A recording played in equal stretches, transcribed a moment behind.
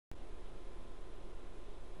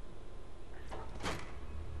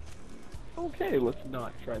Okay, let's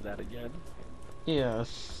not try that again.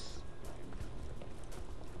 Yes.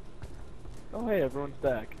 Oh hey, everyone's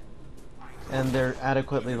back. And they're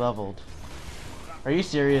adequately leveled. Are you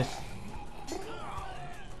serious?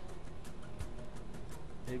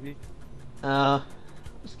 Maybe?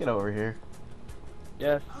 Let's get over here.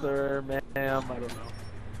 Yes, sir, ma'am, I don't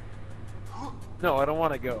know. No, I don't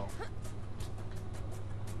want to go.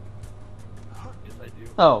 Yes, I do.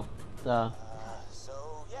 Oh,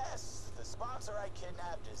 So yes, the sponsor I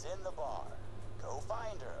kidnapped is in the bar. Go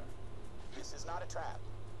find her. This is not a trap.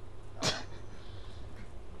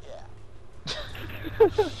 Yeah.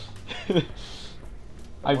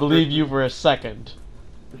 I believe you for a second.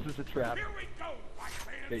 This is a trap. Here we go, white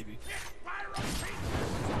man. Baby. It's Byron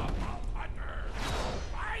Peterson, Hunter.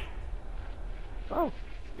 Fight! Oh,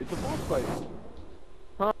 it's a boss fight.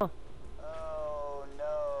 Huh. Oh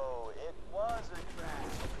no, it was a trap.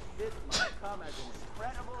 This must come as an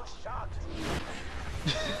incredible shock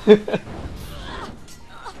to you.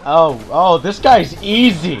 Oh, this guy's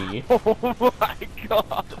easy. Oh my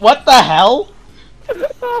god. What the hell?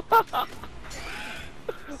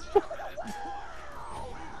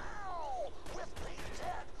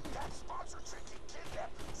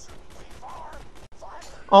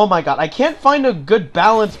 Oh my god, I can't find a good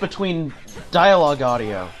balance between dialogue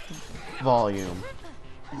audio volume.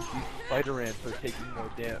 Spider-Man for taking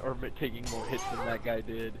taking more hits than that guy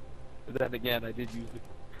did. But then again, I did use the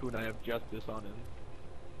Kunai of Justice on him.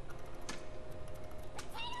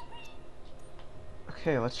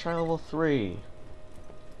 Okay, let's try level 3.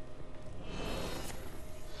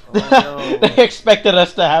 Oh no. They expected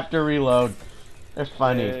us to have to reload. They're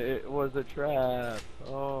funny. It was a trap.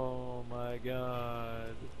 Oh my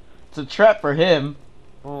god. It's a trap for him.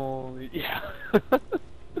 Holy yeah.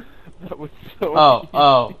 That was so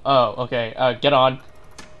Oh, okay. Get on.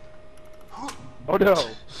 Oh no.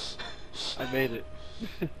 I made it.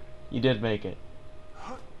 You did make it.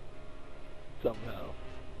 Somehow.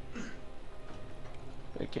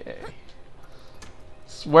 Okay.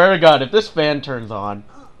 Swear to God, if this fan turns on,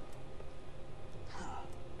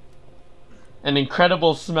 an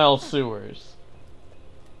incredible smell sewers.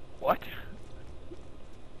 What?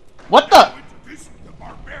 What the? Introducing the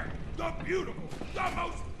barbarian, the beautiful, the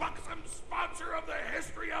most buxom sponsor of the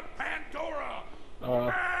history of Pandora,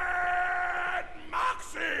 Mad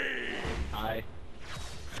Moxie! Hi.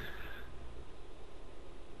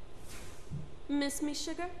 Miss me,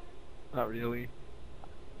 sugar? Not really.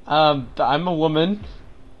 I'm a woman.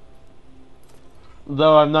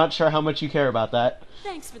 Though I'm not sure how much you care about that.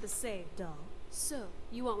 Thanks for the save, doll. So,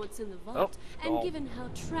 you want what's in the vault? Oh, and doll. given how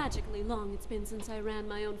tragically long it's been since I ran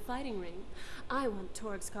my own fighting ring, I want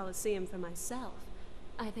Torg's Coliseum for myself.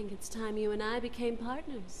 I think it's time you and I became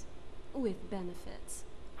partners. With benefits.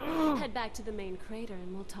 Head back to the main crater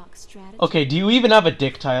and we'll talk strategy. Okay, do you even have a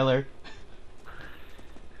dick, Tyler?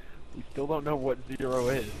 We still don't know what Zero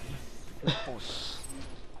is. At this point.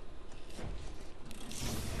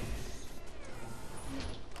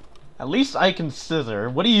 At least I can scissor.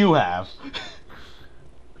 What do you have?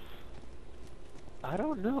 I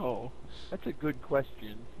don't know. That's a good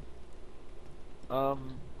question.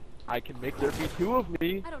 I can make there be 2 of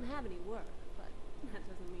me. I don't have any work, but that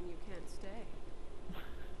doesn't mean you can't stay.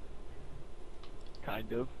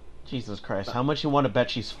 Kind of. Jesus Christ, how much you want to bet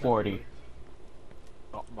she's 40?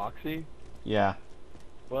 Oh, Moxie? Yeah.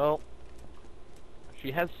 Well,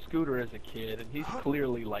 she has Scooter as a kid, and he's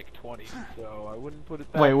clearly like 20, so I wouldn't put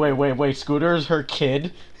it that Wait, Scooter's her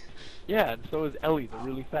kid? Yeah, and so is Ellie, the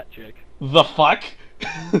really fat chick. The fuck?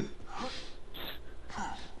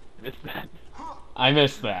 Missed that. I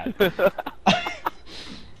missed that.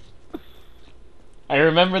 I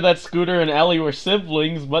remember that Scooter and Ellie were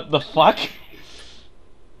siblings, but the fuck?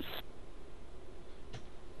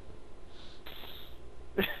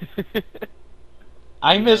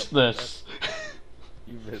 I missed this.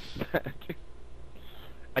 You missed that.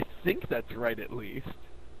 I think that's right, at least.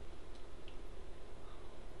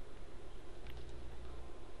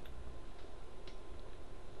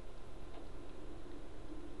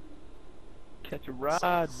 Catch a ride,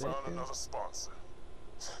 man. Found another sponsor.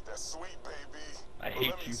 That's sweet, baby. I But hate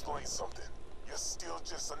let me you. explain something. You're still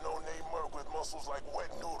just a no-name merc with muscles like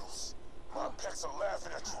wet noodles. My pecs are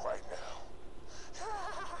laughing at you right now.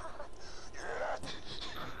 You hear that?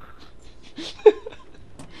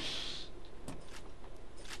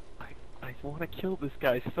 I want to kill this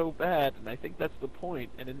guy so bad, and I think that's the point.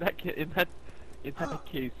 And in that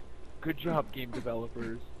case, good job, game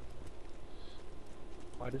developers.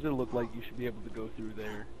 Why does it look like you should be able to go through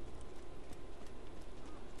there?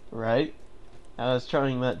 Right? I was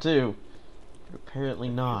trying that too. But apparently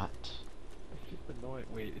not. I just annoying.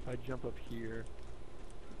 Wait, if I jump up here...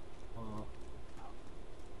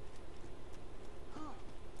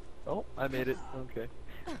 Oh, I made it. Okay.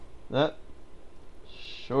 That.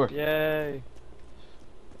 Sure. Yay!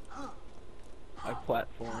 I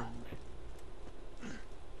platformed.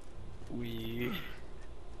 We.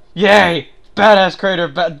 Yay! Badass crater.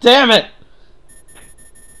 Damn it!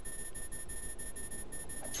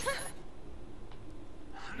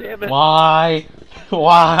 Damn it! Why?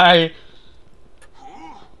 Why?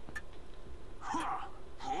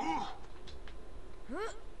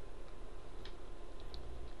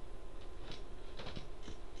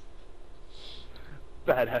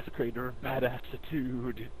 Badass crater, bad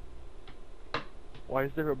attitude. Why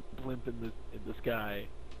is there a blimp in the sky?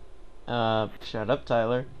 Shut up,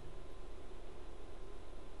 Tyler.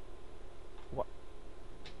 What?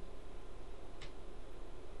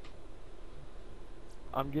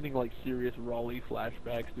 I'm getting like serious Raleigh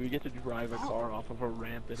flashbacks. Do we get to drive a car off of a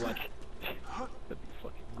ramp and like that'd be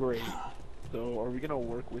fucking great. So are we gonna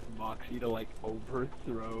work with Moxie to like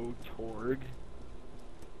overthrow Torg?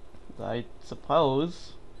 I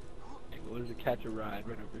suppose. Okay, well, there's a catch a ride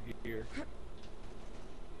right over here.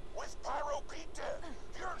 With Pyro beat dead,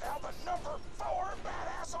 you're now the number 4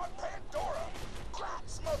 badass on Pandora.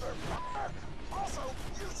 Grats, motherfucker. Also,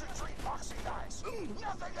 you should treat Moxie nice.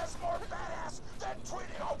 Nothing is more badass than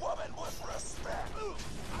treating a woman with respect.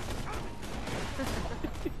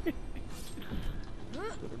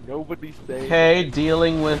 Nobody say. Okay,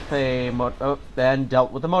 dealing with a then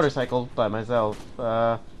dealt with a motorcycle by myself.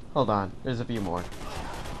 Hold on. There's a few more.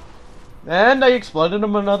 And I exploded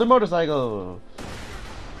him another motorcycle.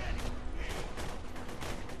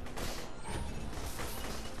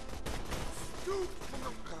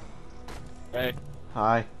 Hey.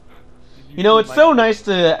 Hi. You know, it's so nice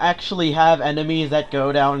to actually have enemies that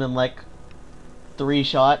go down in like 3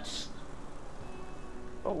 shots.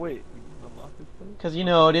 Oh wait, we can unlock this thing? Cause you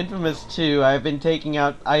know, in Infamous 2, I've been taking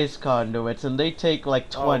out ice conduits, and they take like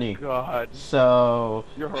 20. Oh god. So,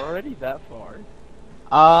 You're already that far.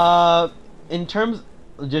 in terms,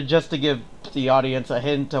 just to give the audience a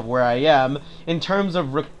hint of where I am, in terms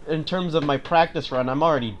of my practice run, I'm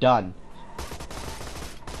already done.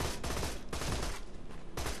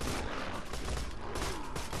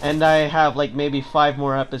 And I have like maybe 5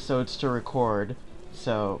 more episodes to record,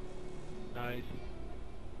 so Nice.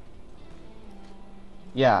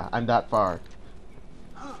 yeah, I'm that far.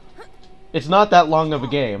 It's not that long of a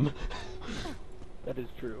game. That is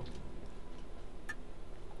true.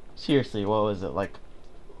 Seriously, what was it, like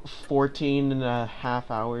 14 and a half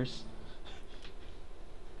hours?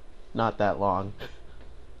 Not that long.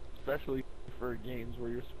 Especially for games where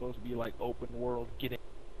you're supposed to be like open world, getting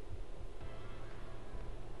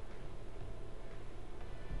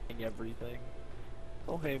everything.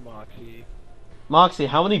 Oh hey Moxie. Moxie,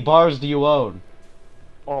 how many bars do you own?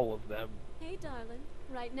 All of them. Hey, darling.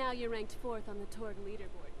 Right now you're ranked 4th on the Torg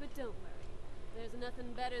leaderboard, but don't worry. There's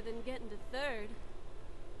nothing better than getting to 3rd.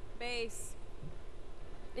 Base.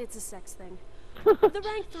 It's a sex thing. The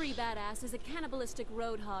rank 3 badass is a cannibalistic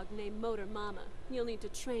roadhog named Motor Mama. You'll need to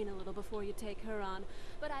train a little before you take her on,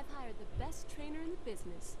 but I've hired the best trainer in the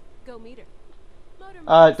business. Go meet her.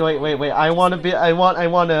 Wait. I want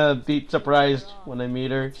to be surprised when I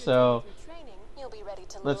meet her. So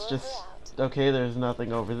let's just. Okay, there's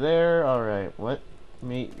nothing over there. All right, what?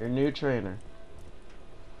 Meet your new trainer.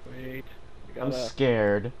 Wait. I'm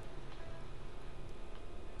scared.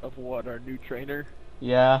 Of what? Our new trainer?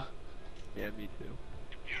 Yeah. Yeah, me too.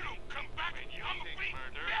 If you don't come back and you complete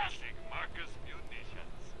yes! Marcus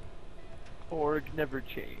munitions. Org never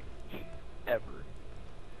change. Ever.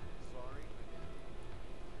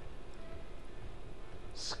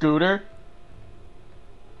 Scooter?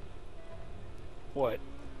 What?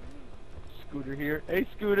 Scooter here? Hey,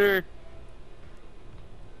 Scooter!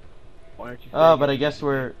 Why aren't you Oh, but I guess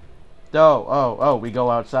we're... Oh, we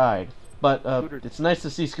go outside. But, Scooter. it's nice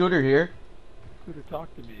to see Scooter here. Scooter,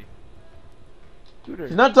 talk to me. Scooter.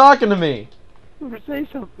 He's not talking to me! Scooter, say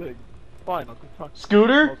something. Fine, I'll go talk to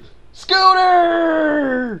Scooter?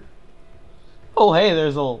 Scooter! Oh, hey,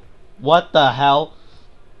 there's a... What the hell?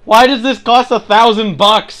 Why does this cost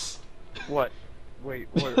 $1,000? What?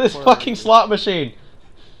 Wait, This fucking slot machine.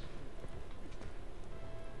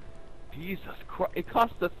 Jesus Christ, it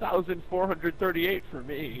cost 1,438 for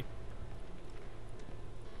me.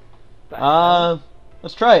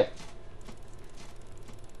 Let's try it.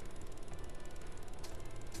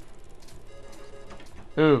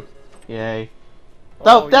 Ooh, yay.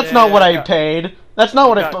 Oh, That's not yeah, what I paid. That's not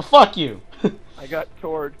what I... Fuck you. I got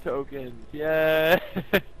Torg tokens. Yeah.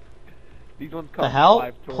 These ones cost The hell?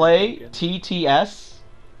 5 Torg Play tokens. TTS?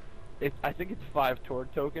 I think it's 5 Torg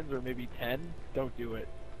tokens or maybe 10. Don't do it.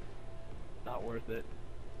 Not worth it.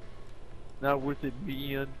 Not worth it,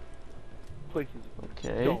 man. Places.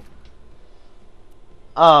 Okay. Don't.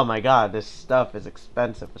 Oh my god, this stuff is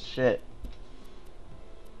expensive as shit.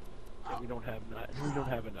 Yeah, we don't have enough.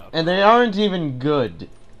 And they aren't even good.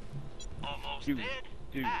 Dude.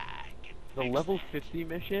 The level 50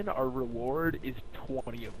 mission, our reward is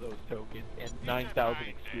 20 of those tokens and 9,000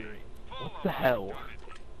 experience. What the hell?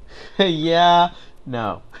 Yeah,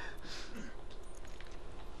 no.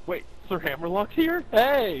 Wait, Sir Hammerlock's here?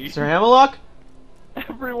 Hey! Sir Hammerlock?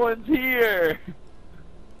 Everyone's here!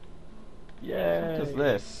 Yay! What is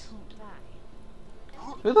this?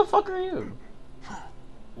 Who the fuck are you?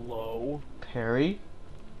 Low. Perry?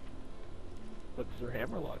 But Sir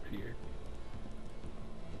Hammerlock's here.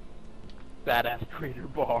 Badass Crater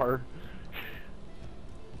Bar.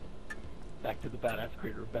 Back to the Badass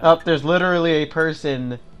Crater Bar. Oh, there's literally a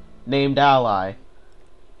person named Ally.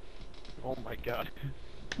 Oh my god.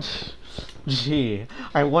 Gee,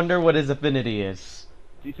 I wonder what his affinity is.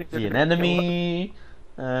 Do you think Is they're he an gonna kill enemy?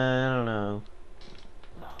 I don't know.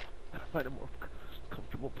 us? Gotta find a more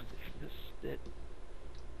comfortable position to sit.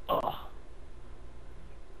 Ugh.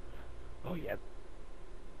 Oh yeah.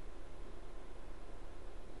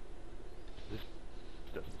 This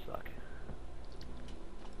doesn't suck.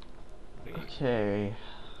 Wait. Okay.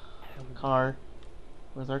 Car.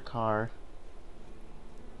 Where's our car?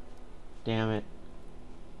 Damn it.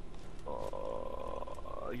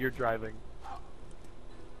 You're driving.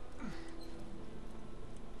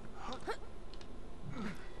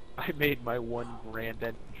 I made my one grand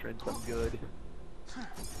entrance. I'm good.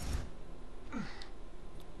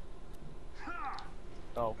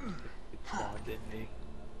 Oh, it spawned in me.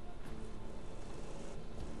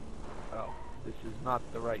 Oh, this is not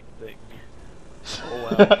the right thing. Oh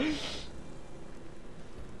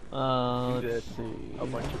well. Do Let's this see. a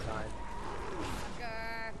bunch of times.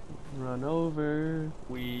 Run over.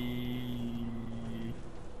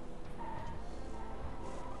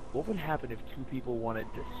 What would happen if 2 people wanted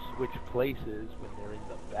to switch places when they're in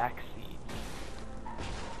the back seat?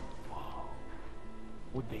 Whoa.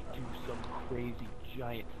 Would they do some crazy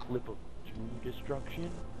giant flip of doom destruction?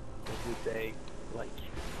 Or would they, like,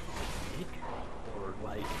 hit? Or,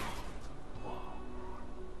 like... Whoa.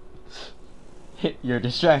 You're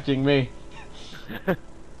distracting me.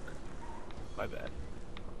 My bad.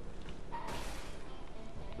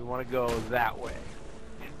 We want to go that way.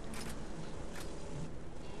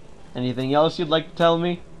 Anything else you'd like to tell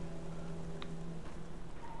me?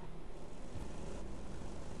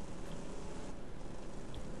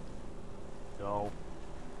 No.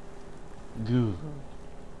 Goo.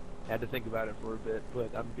 Had to think about it for a bit, but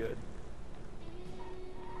I'm good.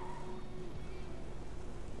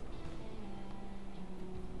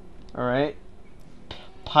 Alright.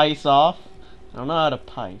 Pice off. I don't know how to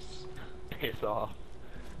pice. Piss off.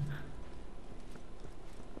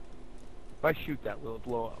 If I shoot that, will it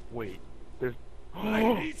blow up? Wait, there's...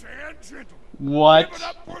 Ladies and gentlemen, What? give it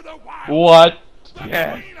up for the wild, What? the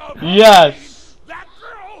Yes. queen of Yes! that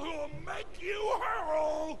girl who'll make you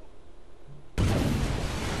hurl.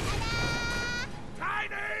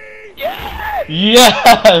 Tiny! Yes!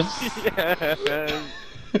 Yes! Yes!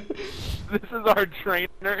 This is our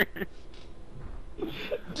trainer.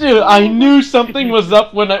 Dude, I knew something was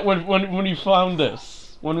up when we found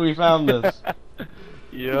this. When we found this.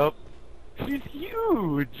 Yep. She's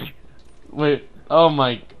huge. Wait, oh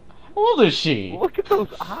my... How old is she? Look at those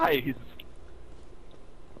eyes.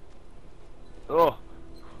 Ugh.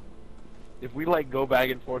 If we like go back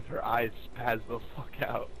and forth, her eyes spaz the fuck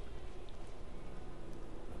out.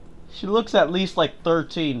 She looks at least like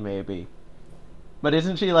 13, maybe. But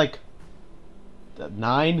isn't she like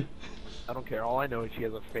 9? I don't care. All I know is she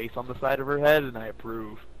has a face on the side of her head, and I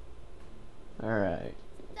approve. Alright.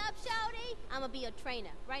 What's up, shawty? I'ma be a trainer.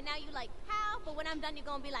 Right now you like pow, but when I'm done you're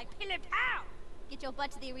gonna be like pillar pow. Get your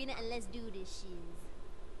butt to the arena and let's do this shit.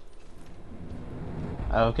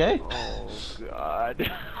 Okay. Oh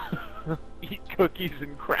god. Eat cookies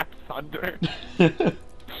and crap thunder.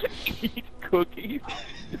 Eat cookies.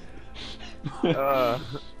 I'll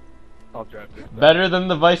drive this. Better than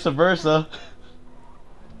the vice versa.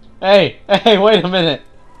 Hey, wait a minute.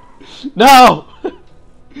 No!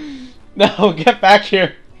 No, get back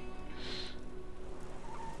here.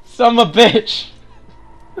 Son of a bitch.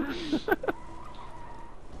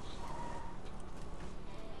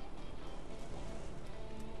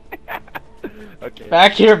 Okay.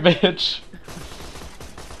 Back here, bitch.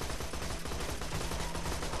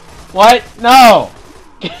 What? No!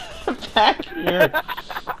 Get back here.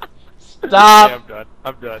 Stop. Okay, I'm done.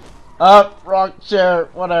 I'm done. Up, wrong chair,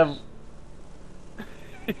 whatever.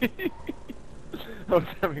 I was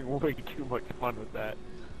having way too much fun with that.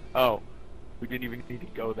 Oh, we didn't even need to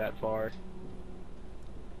go that far.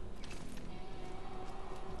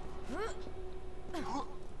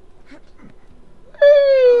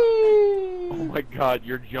 Oh my god,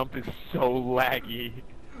 your jump is so laggy.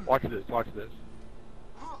 Watch this, watch this.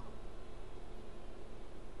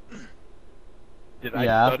 Did I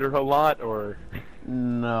stutter a lot, or?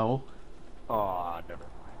 No. Aw, never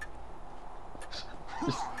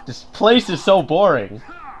mind. This place is so boring.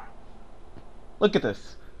 Look at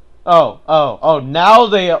this. Oh, now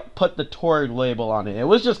they put the Torg label on it. It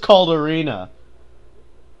was just called Arena.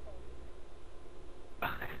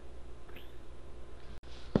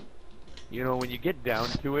 You know, when you get down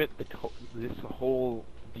to it, this whole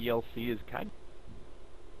DLC is kind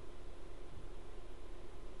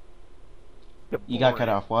of You got cut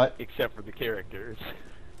off, what? Except for the characters.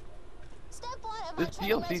 Step 1 of This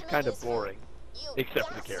DLC's kind of boring, except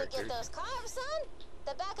for the characters. Get those carbs, son.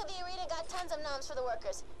 The back of the arena got tons of noms for the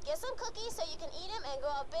workers. Get some cookies so you can eat them and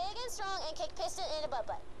grow up big and strong and kick piston in the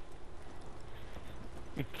butt.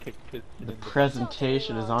 The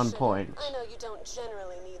presentation is on point. I know you don't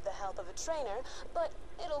generally need the help of a trainer, but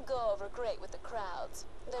it'll go over great with the crowds.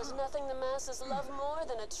 There's nothing the masses love more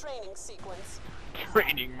than a training sequence.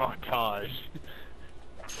 Training montage.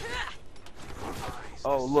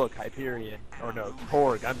 Oh look, Hyperion. Oh no,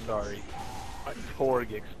 Torg, I'm sorry. A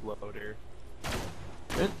Torg exploder.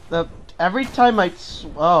 Every time I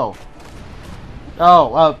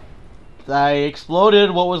I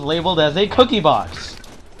exploded what was labeled as a cookie box.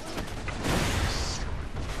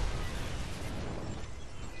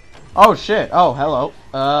 Oh shit! Oh hello.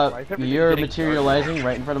 You're materializing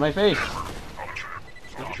right in front of my face.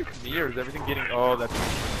 Is it just me, or is everything getting? Oh, that's.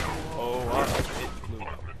 Oh, wow. It blew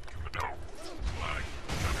up.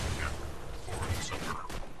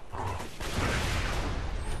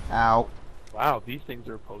 Ow. Wow, these things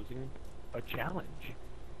are posing a challenge.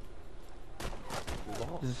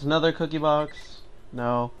 Wow. Is this another cookie box?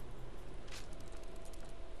 No.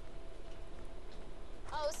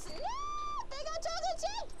 Oh snap! They got chocolate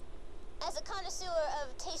chip! As a connoisseur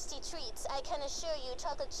of tasty treats, I can assure you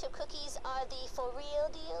chocolate chip cookies are the for real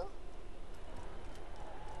deal.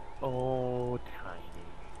 Oh, tiny.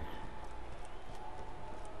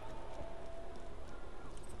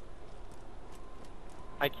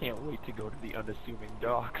 I can't wait to go to the unassuming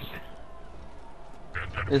docks.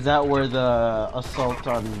 Is that where the assault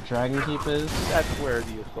on Dragon Keep is? That's where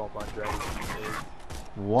the assault on Dragon Keep is.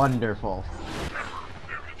 Wonderful.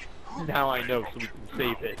 Now I know, so we can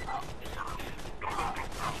save it. I'm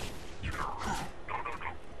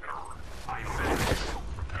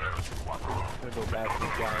gonna go back to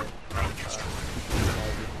this guy.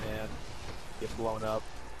 Man, get blown up.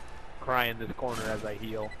 Cry in this corner as I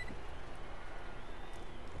heal.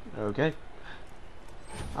 Okay.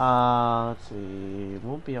 Let's see. It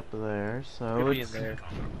won't be up there, so Could be it's... in there.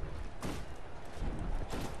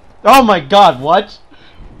 Oh my god, what?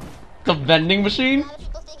 The vending machine? A lot of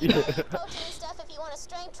people think you need protein stuff if you want to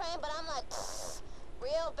strength train, but I'm like,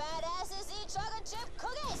 real badasses eat chocolate chip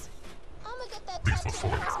cookies. I'm gonna get that tattoo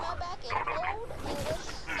across my back in old English.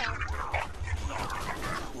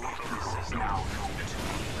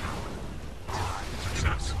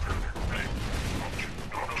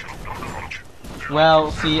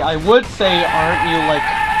 Well, see, I would say aren't you like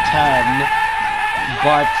 10,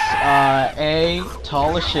 but A,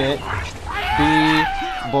 tall as shit, B,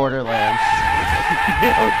 Borderlands.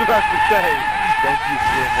 I was about to say, don't you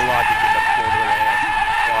feel the logic in the Borderlands?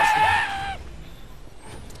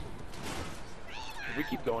 Can we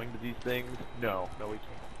keep going to these things? No, we can't.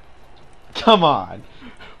 Come on.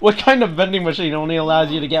 What kind of vending machine only allows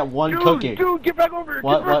you to get one cookie? Dude, get back over here!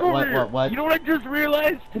 What? You know what I just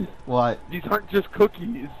realized? What? These aren't just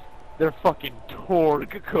cookies. They're fucking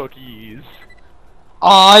Torg cookies.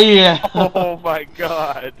 Oh yeah! Oh my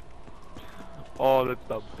god. Oh, that's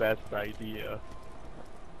the best idea.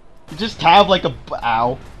 You just have like a...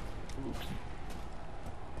 Ow. Oops.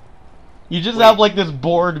 You just have like this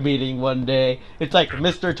board meeting one day. It's like,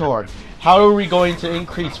 Mr. Torg, how are we going to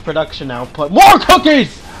increase production output? More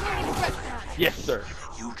cookies! Yes, sir.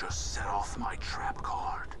 You just set off my trap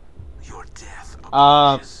card. Your death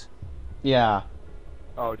Yeah.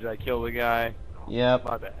 Oh, did I kill the guy? Yep.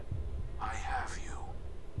 My bad. I have you.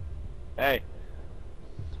 Hey.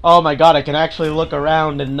 Oh my god, I can actually look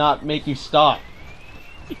around and not make you stop.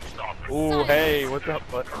 Ooh, hey, what's up,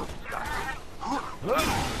 bud?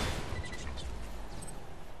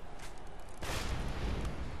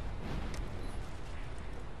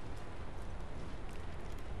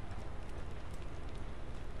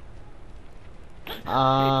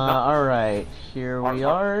 Alright. here we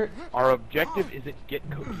are. Our objective isn't get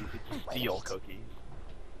cookies, it's steal cookies.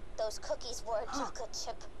 Those cookies were a chocolate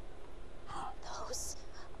chip. Those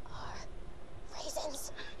are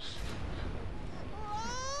raisins.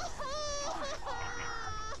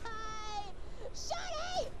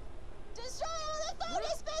 Shawty! Destroy all the phone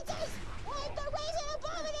dispensers! Wipe the raisin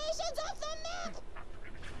abominations off the map!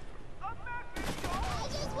 I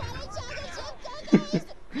just wanted chocolate chip cookies!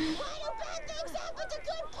 Why do bad things happen to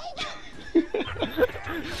good people?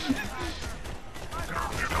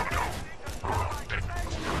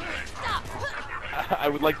 I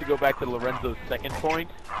would like to go back to Lorenzo's second point.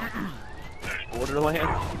 Borderlands.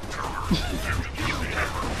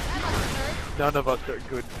 None of us are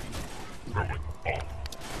good.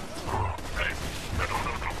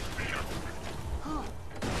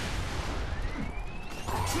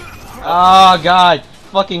 Oh god,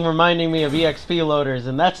 fucking reminding me of EXP loaders,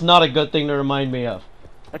 and that's not a good thing to remind me of.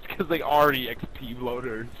 That's because they are EXP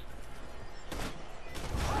loaders.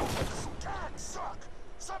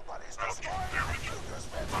 Somebody's destroying the food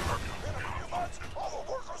dispenser. In a few months, all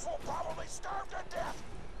the workers will probably starve to death.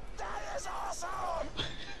 That is awesome!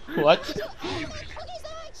 What? Cookies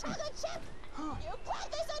that aren't chocolate chip! You brought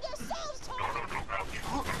this on yourselves, Torg!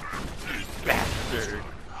 Bastard.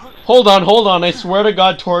 Hold on, I swear to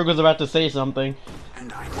god Torg was about to say something.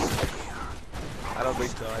 And I disappear. I don't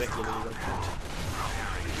think so, I think you'll leave it.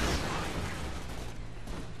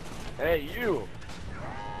 Hey, you!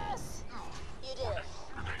 Yes! You did it.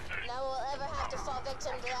 Now we'll ever have to fall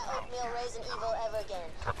victim to that oatmeal raisin evil ever again.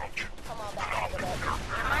 Come on back to the bed.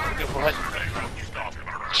 What?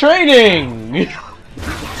 Training!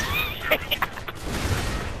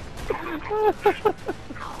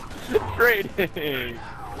 Trading!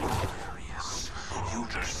 You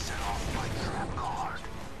just set off my trap card.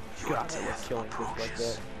 God, I was killing this like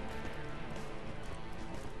that.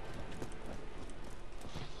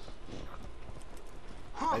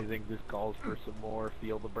 I think this calls for some more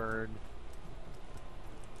Feel the Burn.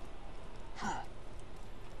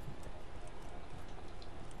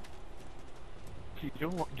 Do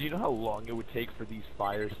you know how long it would take for these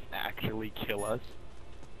fires to actually kill us?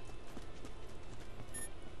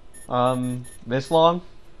 This long?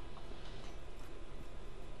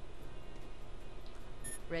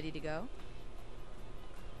 Ready to go?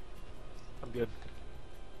 I'm good.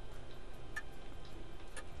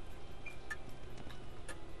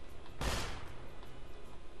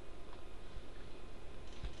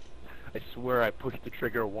 I swear I pushed the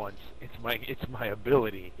trigger once. It's my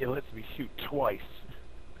ability. It lets me shoot twice.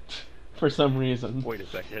 For some reason. Wait a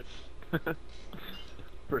second.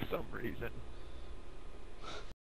 For some reason.